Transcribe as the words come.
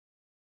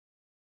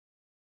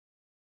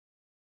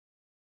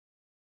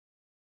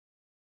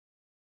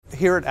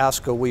Here at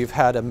ASCO, we've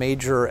had a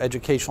major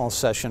educational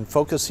session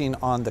focusing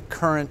on the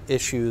current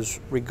issues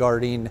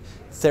regarding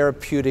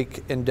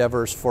therapeutic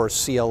endeavors for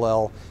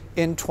CLL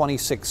in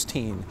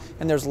 2016.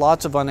 And there's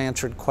lots of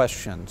unanswered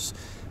questions.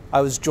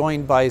 I was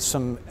joined by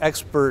some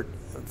expert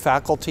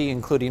faculty,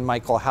 including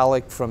Michael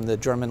Halleck from the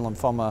German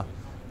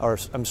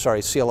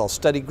CLL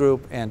study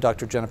group, and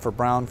Dr. Jennifer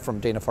Brown from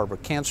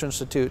Dana-Farber Cancer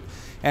Institute.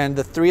 And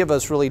the three of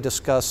us really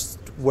discussed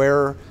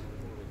where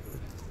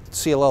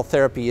CLL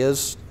therapy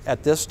is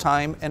at this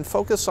time and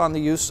focus on the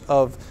use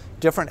of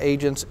different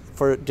agents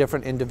for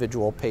different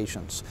individual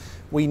patients.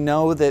 We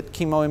know that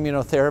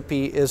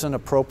chemoimmunotherapy isn't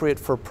appropriate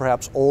for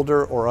perhaps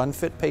older or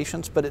unfit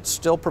patients, but it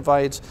still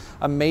provides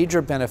a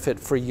major benefit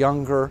for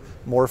younger,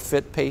 more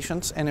fit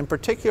patients, and in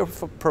particular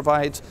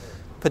provides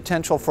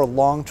potential for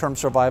long-term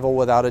survival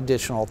without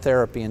additional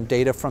therapy, and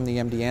data from the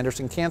MD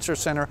Anderson Cancer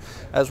Center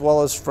as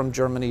well as from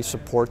Germany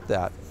support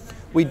that.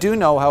 We do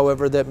know,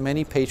 however, that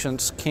many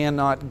patients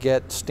cannot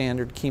get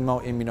standard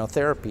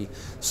chemoimmunotherapy.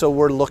 So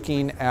we're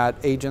looking at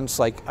agents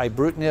like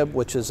Ibrutinib,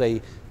 which is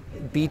a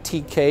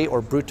BTK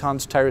or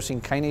Bruton's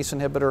tyrosine kinase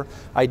inhibitor,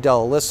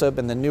 Idelalisib,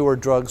 and the newer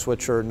drugs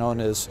which are known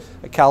as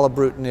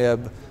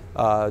Acalabrutinib,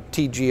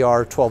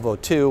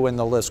 TGR-1202, and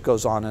the list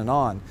goes on and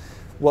on.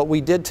 What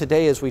we did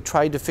today is we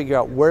tried to figure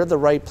out where the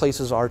right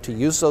places are to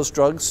use those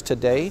drugs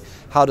today,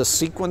 how to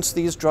sequence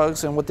these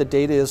drugs, and what the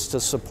data is to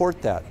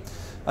support that.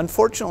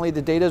 Unfortunately,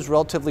 the data is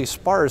relatively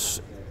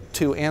sparse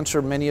to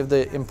answer many of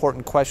the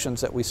important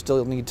questions that we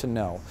still need to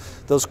know.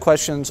 Those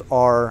questions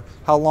are,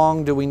 how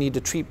long do we need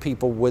to treat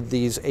people with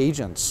these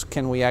agents?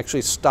 Can we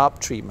actually stop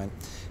treatment?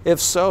 If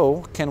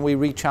so, can we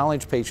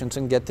re-challenge patients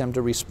and get them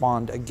to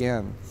respond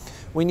again?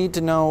 We need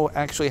to know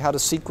actually how to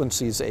sequence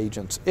these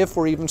agents, if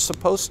we're even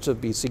supposed to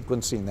be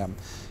sequencing them.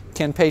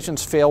 Can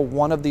patients fail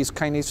one of these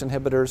kinase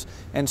inhibitors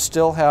and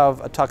still have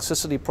a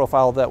toxicity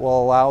profile that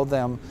will allow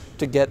them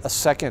to get a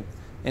second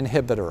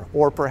inhibitor,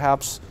 or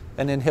perhaps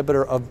an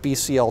inhibitor of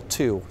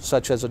BCL2,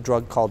 such as a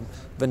drug called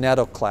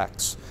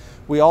venetoclax?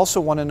 We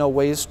also want to know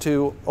ways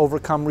to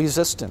overcome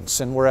resistance,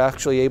 and we're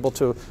actually able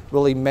to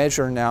really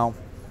measure now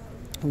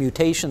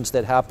mutations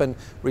that happen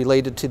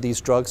related to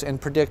these drugs and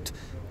predict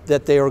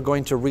that they are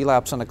going to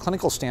relapse on a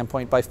clinical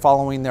standpoint by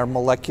following their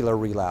molecular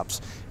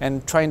relapse.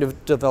 And trying to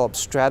develop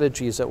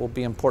strategies that will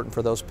be important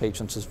for those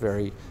patients is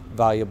very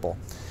valuable.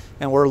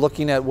 And we're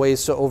looking at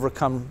ways to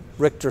overcome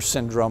Richter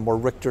syndrome or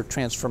Richter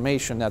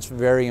transformation. That's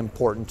very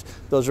important.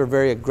 Those are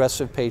very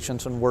aggressive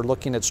patients, and we're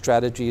looking at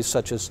strategies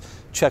such as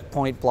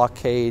checkpoint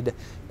blockade,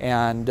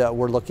 and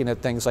we're looking at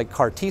things like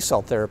CAR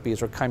T-cell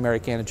therapies or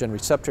chimeric antigen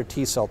receptor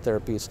T-cell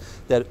therapies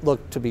that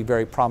look to be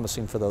very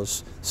promising for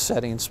those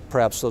settings,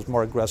 perhaps those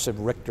more aggressive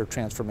Richter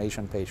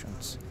transformation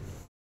patients.